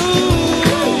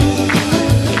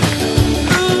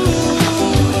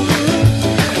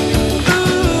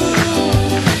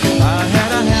 I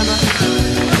had a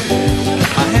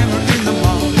hammer in the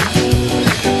morning,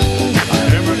 a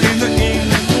hammer in the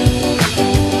evening,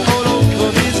 all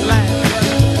over this land.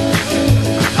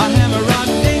 A hammer on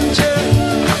day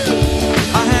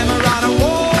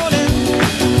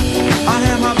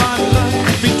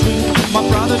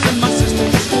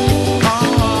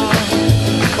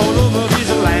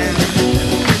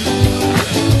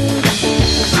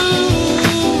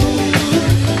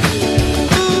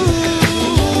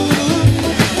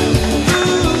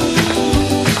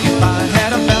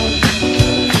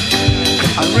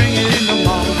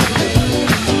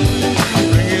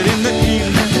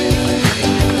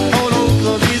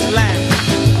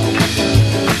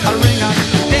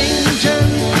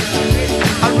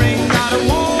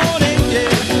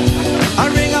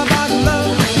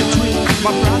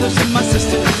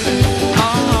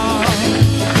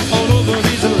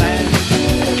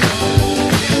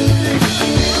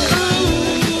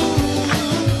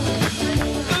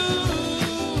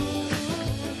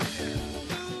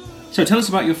So tell us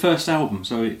about your first album.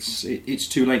 So it's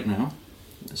too late now.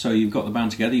 So you've got the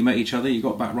band together, you met each other, you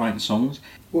got back writing songs.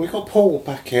 Well, we got Paul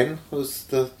back in, who was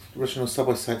the original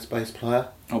Subway Sex bass player.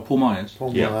 Oh, Paul Myers.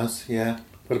 Paul Yeah. Myers, yeah.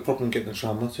 We had a problem getting a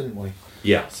drummer, didn't we?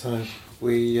 Yeah. So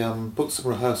we booked some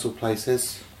rehearsal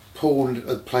places. Paul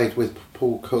had played with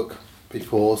Paul Cook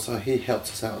before, so he helped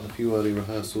us out on a few early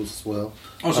rehearsals as well.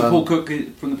 Oh, so Paul Cook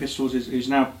from the Pistols is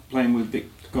now playing with Vic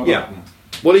Goddard Yeah. now.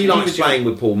 Well, he He likes was playing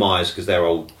with Paul Myers because they're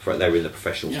in the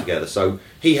professionals Yeah. together. So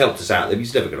he helped us out.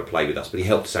 He's never going to play with us, but he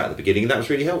helped us out at the beginning, and that was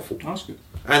really helpful. Oh, that's good.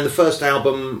 And the first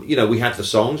album, we had the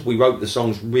songs. We wrote the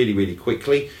songs really, really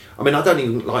quickly. I mean, I don't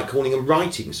even like calling them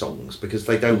writing songs because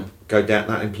they don't go down.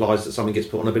 That implies that something gets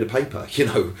put on a bit of paper.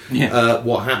 Yeah.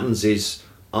 What happens is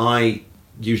I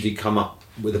usually come up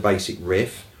with a basic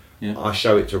riff. Yeah. I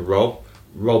show it to Rob.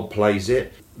 Rob plays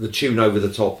it. The tune over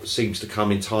the top seems to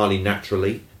come entirely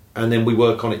naturally. And then we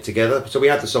work on it together. So we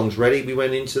had the songs ready. We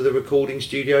went into the recording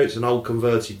studio. It's an old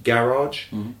converted garage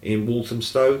in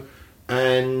Walthamstow.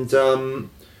 And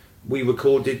we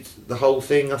recorded the whole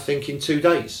thing, I think, in 2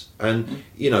 days. And,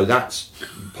 that's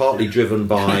partly driven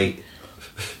by...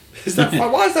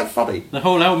 Why is that funny? The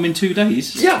whole album in 2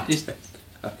 days? Yeah.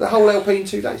 The whole LP in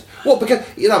 2 days. Well, because,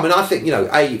 I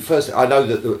think, first, I know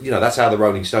that, that's how the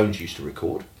Rolling Stones used to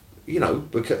record.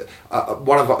 Because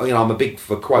one of I'm a big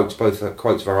for quotes, both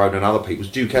quotes of our own and other people's.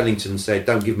 Duke Ellington said,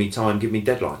 "Don't give me time, give me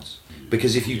deadlines."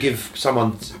 Because if you give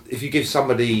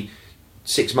somebody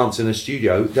 6 months in a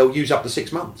studio, they'll use up the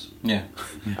 6 months, Yeah.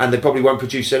 and they probably won't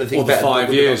produce anything Or the better.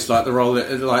 5 years, like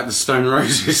the Stone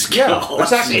Roses. Yeah, God.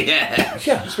 exactly. Yeah.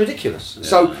 Yeah, it's ridiculous.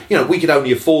 So we could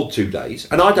only afford 2 days,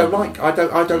 and I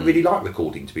don't really like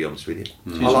recording, to be honest with you.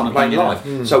 I like playing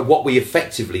live. So what we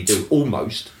effectively do,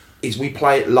 almost, is we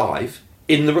play it live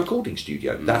in the recording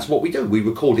studio. That's what we do. We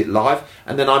record it live,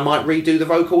 and then I might redo the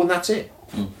vocal, and that's it.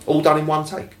 All done in one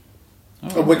take.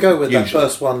 And we go with that Usually.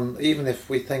 first one, even if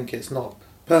we think it's not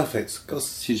perfect.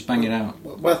 Cause, You just bang it out.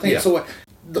 Well, I think it's always...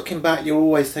 Looking back, you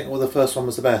always think, well, the first one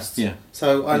was the best. Yeah.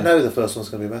 So I Yeah. know the first one's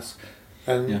going to be best.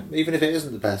 And Yeah. even if it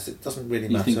isn't the best, it doesn't really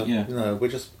You matter. think, yeah. No, we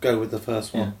just go with the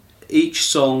first one. Each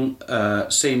song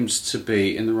seems to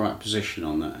be in the right position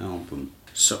on that album.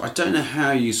 So I don't know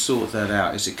how you sort that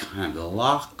out. Is it kind of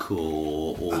luck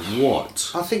or what?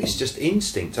 I think it's just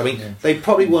instinct. I mean, they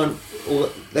probably weren't.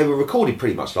 They were recorded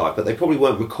pretty much live, but they probably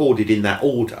weren't recorded in that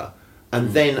order.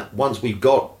 And then once we've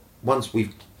got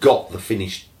the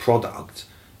finished product,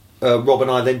 Rob and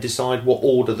I then decide what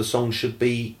order the song should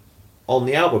be on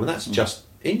the album, and that's just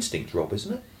instinct, Rob,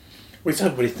 isn't it? We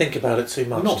don't really think about it too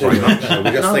much, Not do very we? much. No,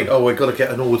 we just No. think, oh, we've got to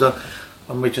get an order,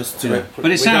 and we just do it. But it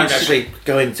we sounds- don't actually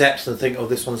go in depth and think, oh,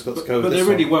 this one's got to go with But this they're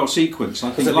really one. well sequenced. I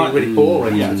Because think it'd be really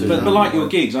boring. Yeah, to do but that. like your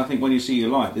gigs, I think when you see your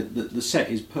live, the set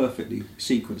is perfectly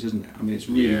sequenced, isn't it? I mean, it's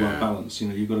really Yeah. well balanced.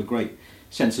 You've got a great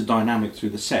sense of dynamic through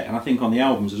the set, and I think on the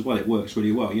albums as well, it works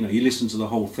really well. You listen to the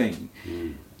whole thing.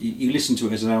 You listen to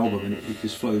it as an album, and it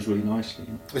just flows really nicely.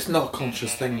 It's not a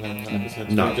conscious thing then, like I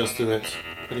said. No. We just do it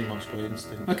pretty much by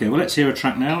instinct. Okay, well, let's hear a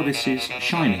track now. This is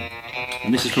Shining,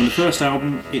 and this is from the first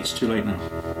album, It's Too Late Now.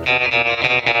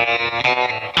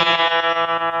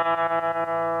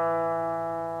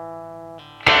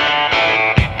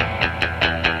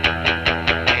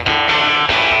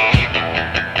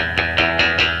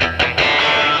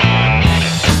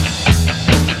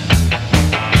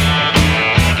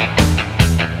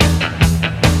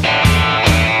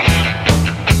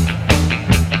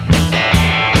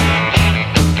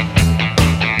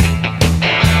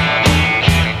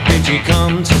 Did you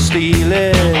come to steal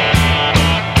it?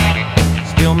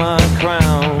 Steal my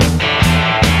crown?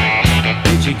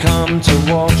 Did you come to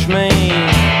watch me?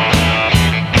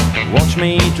 Watch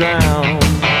me drown?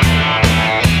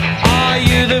 Are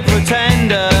you the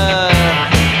pretender?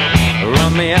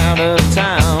 Run me out of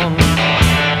town?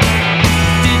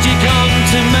 Did you come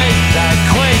to make that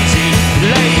crazy,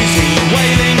 lazy,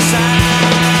 wailing sound?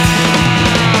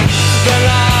 The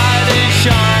light is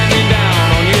shining down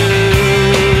on you.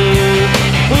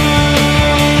 Ooh,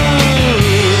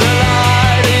 the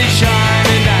light is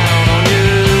shining down on you.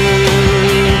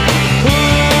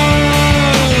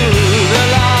 Ooh, the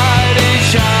light is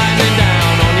shining down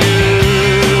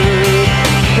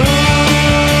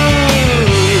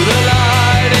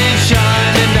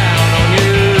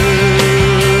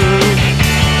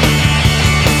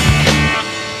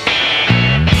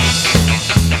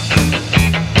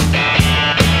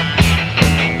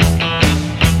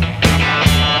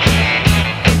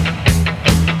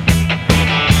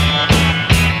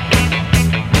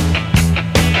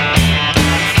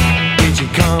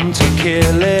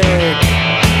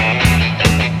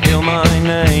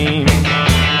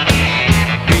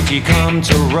you come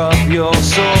to rub your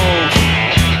salt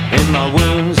in my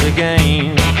wounds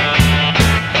again?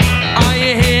 Are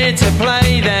you here to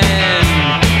play then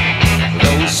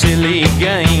those silly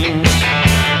games?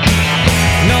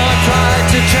 No, I tried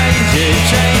to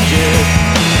change it,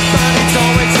 but it's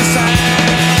always the same.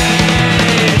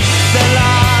 The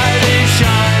light is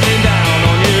shining down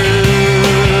on you.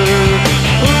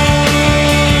 Ooh,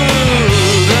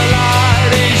 the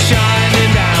light is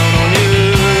shining down on you.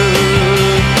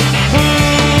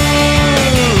 Ooh,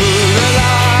 the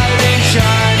light is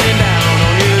shining down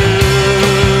on you.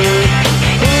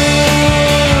 Ooh,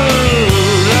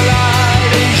 the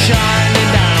light is shining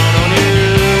down on you.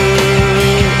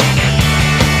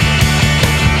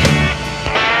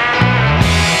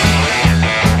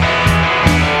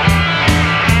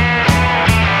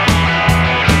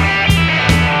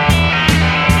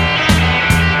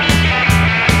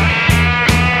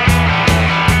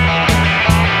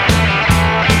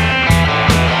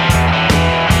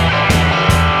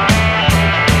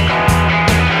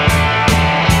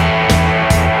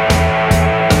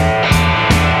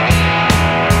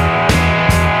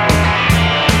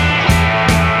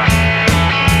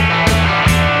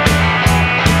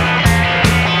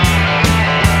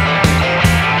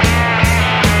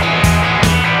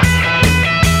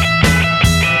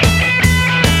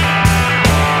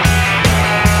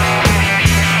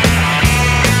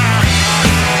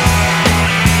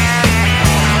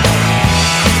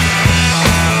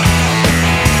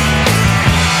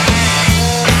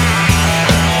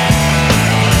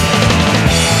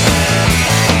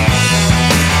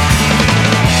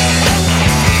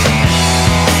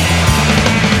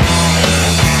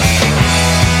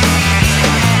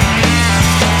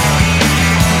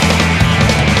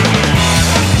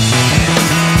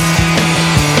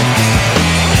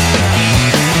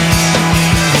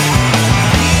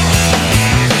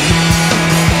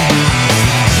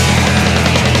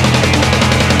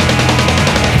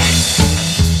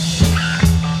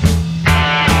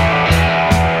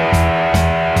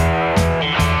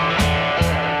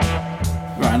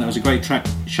 Right, and that was a great track,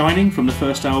 Shining, from the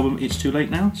first album, It's Too Late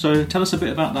Now. So tell us a bit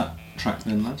about that track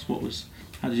then, lads.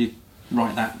 How did you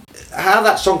write that? How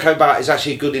that song came about is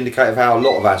actually a good indicator of how a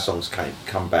lot of our songs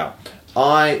come about.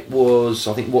 I was,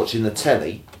 I think, watching the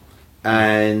telly,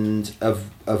 and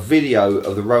a video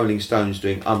of the Rolling Stones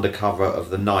doing Undercover of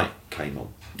the Night came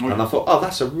on. Oh, yeah. And I thought, oh,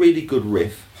 that's a really good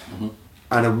riff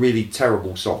and a really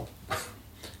terrible song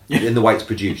in the way it's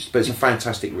produced. But it's a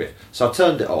fantastic riff. So I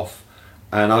turned it off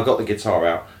and I got the guitar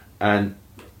out, and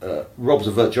Rob's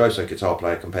a virtuoso guitar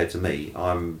player compared to me.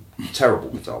 I'm a terrible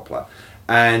guitar player.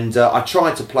 And I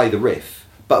tried to play the riff,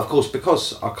 but of course,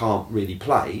 because I can't really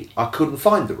play, I couldn't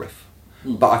find the riff.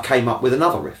 But I came up with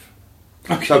another riff.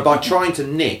 Okay. So by trying to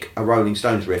nick a Rolling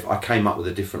Stones riff, I came up with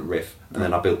a different riff, and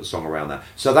then I built the song around that.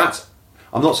 So that's,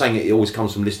 I'm not saying it always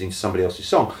comes from listening to somebody else's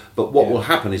song, but what will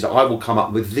happen is that I will come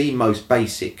up with the most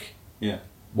basic,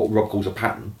 what Rob calls a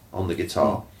pattern on the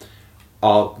guitar.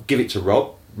 I'll give it to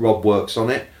Rob. Rob works on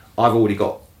it. I've already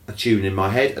got a tune in my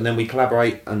head, and then we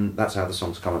collaborate, and that's how the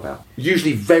songs come about.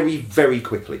 Usually very, very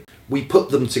quickly. We put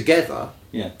them together.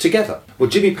 Together. Well,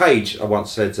 Jimmy Page, I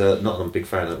once said, not that I'm a big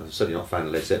fan of, certainly not a fan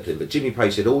of Led Zeppelin, but Jimmy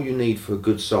Page said, all you need for a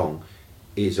good song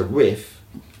is a riff,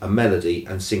 a melody,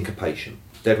 and syncopation.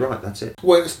 Dead right, that's it.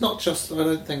 Well, it's not just, I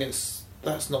don't think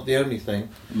that's not the only thing.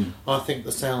 I think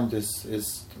the sound is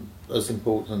as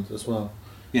important as well.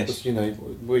 Yes. Because, you know,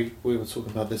 we were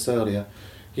talking about this earlier.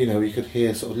 You know, you could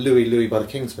hear sort of Louie Louie by the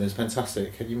Kingsmen, it's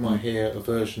fantastic. And you might hear a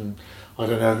version, I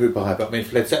don't know who by, but I mean,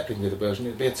 if Led Zeppelin did a version,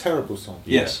 it'd be a terrible song.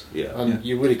 Yes. And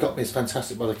You Really Got Me is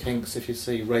fantastic by the Kinks. If you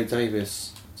see Ray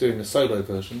Davies doing the solo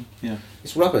version,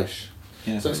 it's rubbish.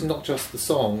 Yeah. So it's not just the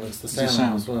song, it's the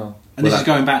sound as well. And this is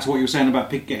going back to what you were saying about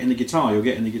getting the guitar. You're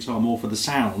getting the guitar more for the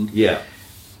sound. Yeah.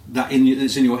 That's in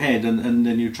your head, and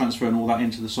then you're transferring all that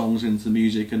into the songs, into the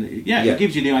music, and it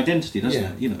gives you the identity, doesn't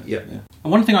it? You know. Yeah.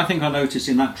 And one thing I think I noticed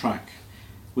in that track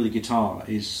with the guitar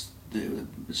is the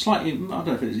slightly, I don't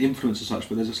know if it's influence or such,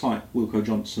 but there's a slight Wilko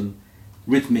Johnson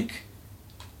rhythmic,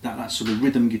 that sort of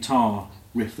rhythm guitar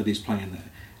riff that he's playing there.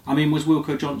 I mean, was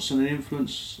Wilko Johnson an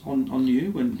influence on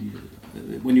you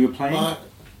when you were playing?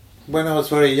 When I was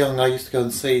very young, I used to go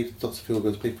and see Dr.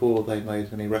 Feelgood before they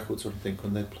made any records or anything,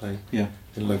 when they'd play in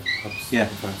local pubs. Yeah.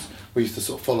 We used to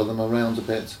sort of follow them around a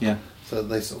bit, so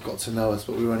they sort of got to know us,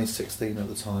 but we were only 16 at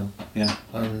the time. Yeah.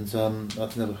 And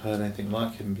I'd never heard anything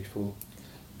like him before.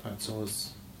 In fact, I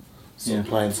was sort of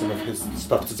playing some of his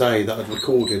stuff today that I'd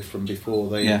recorded from before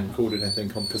they recorded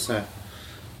anything on cassette.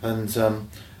 And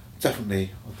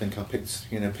definitely, I think I picked,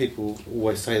 people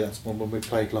always say that when we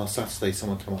played last Saturday,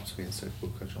 someone came up to me and said,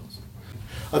 Wilko Johnson.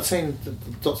 I'd seen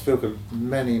Dr. Feelgood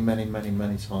many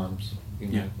times.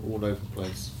 Yeah. All over the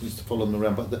place. We used to follow them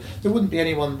around, but there wouldn't be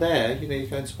anyone there. You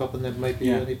go into a pub and there'd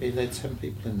maybe only be 10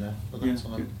 people in there at that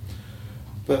time. Good.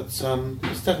 But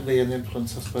it's definitely an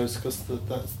influence, I suppose, because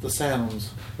the sound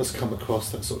has come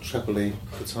across, that sort of trebly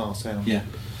guitar sound. Yeah.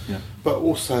 But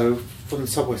also, from the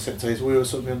Subway Set days, we were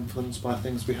sort of influenced by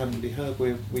things we hadn't really heard.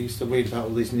 We used to read about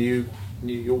all these New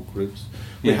York groups.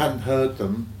 We hadn't heard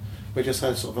them. We just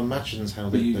had sort of imagined how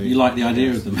they'd be. You like the idea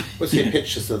of them. We've seen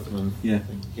pictures of them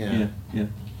and Yeah.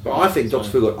 But I think Dr.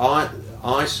 Feelgood,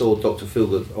 I saw Dr.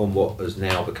 Feelgood on what has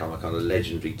now become a kind of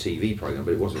legendary TV programme,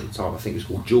 but it wasn't at the time. I think it was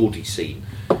called Geordie Scene.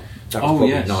 That was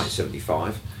probably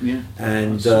 1975. Yeah.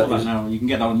 And I saw that now. You can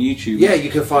get that on YouTube. Yeah,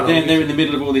 you can find it. They're in the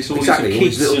middle of all these exactly,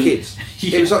 kids. All these little kids.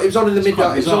 It was on in the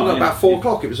midnight. It was on about 4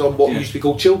 o'clock. It was on what used to be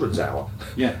called Children's Hour.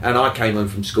 Yeah. And I came home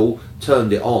from school,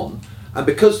 turned it on, and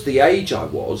because the age I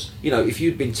was, if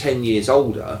you'd been 10 years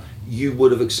older, you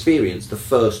would have experienced the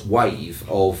first wave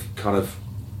of kind of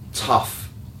tough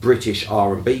British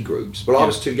R&B groups. Well, I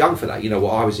was too young for that.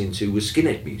 What I was into was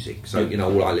skinhead music, so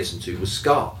all I listened to was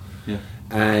ska. Yeah.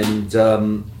 And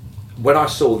when I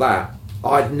saw that,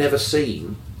 I'd never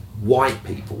seen white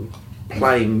people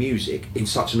playing music in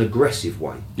such an aggressive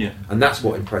way. Yeah. And that's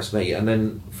what impressed me. And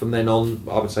then from then on,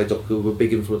 I would say Dr. Feelgood were a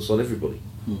big influence on everybody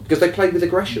because they played with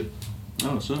aggression.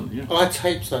 Oh, certainly, yeah. Well, I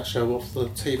taped that show off the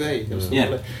TV. It was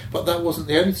Yeah. But that wasn't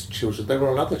the only children. They were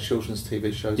on other children's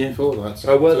TV shows before that.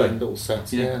 So Oh, were they? doing little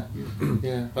sets, yeah.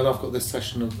 And I've got this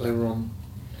session of they were on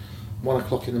 1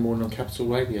 o'clock in the morning on Capital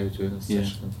Radio doing a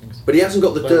session and things. But he hasn't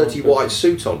got the dirty white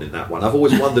suit on in that one. I've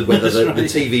always wondered whether the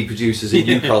TV producers in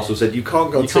Newcastle said you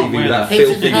can't go on TV with that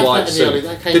filthy white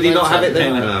suit. Did he not have it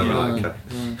then? Okay.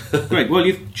 Great. Well,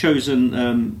 you've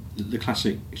chosen the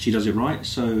classic She Does It Right,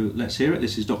 so let's hear it.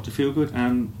 This is Dr. Feelgood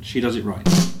and She Does It Right.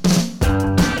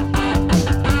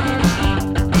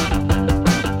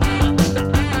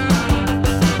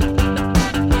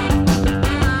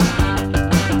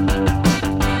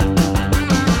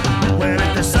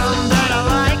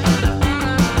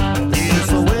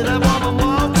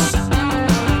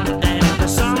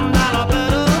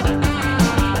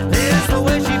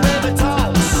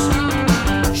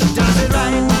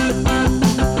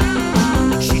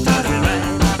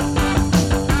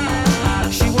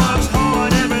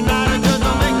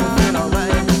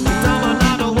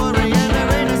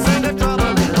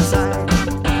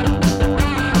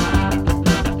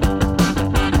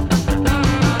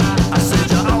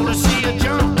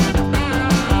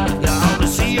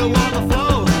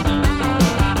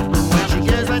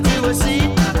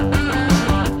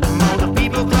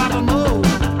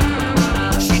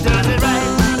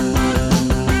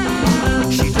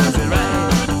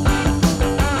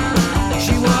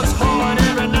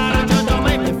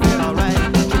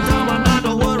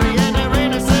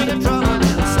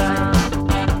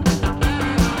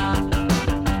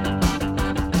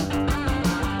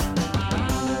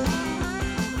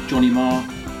 Johnny Marr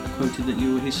quoted that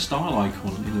you were his style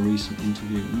icon in a recent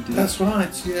interview. That's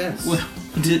right, yes. Well,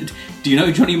 do you know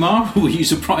Johnny Marr? Were you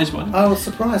surprised by that? I was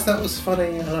surprised. That was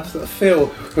funny enough that Phil,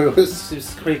 who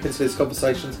was creeping into his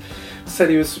conversations, said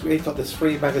he got this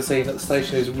free magazine at the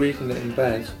station. He was reading it in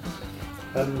bed,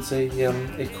 and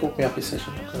he called me up. He said,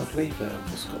 "I'm not going to believe it.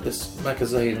 I've just got this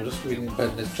magazine. I'm just reading it in bed,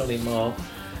 and there's Johnny Marr.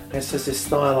 And it says his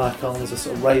style icons are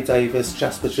sort of Ray Davies,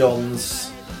 Jasper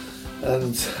Johns,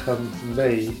 and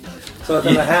me." So I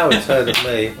don't know how it's heard of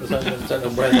me. I don't know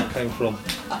where that came from.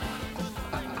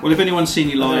 Well, if anyone's seen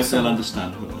you live, they'll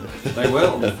understand. They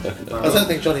will. I don't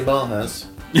think Johnny Marr has.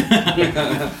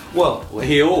 Well,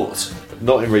 he ought.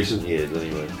 Not in recent years,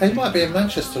 anyway. He might be in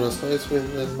Manchester, I suppose,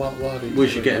 with Mark Wiley. We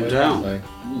should get him down. They?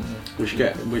 We should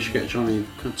get Johnny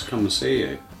to come and see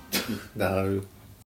you. No.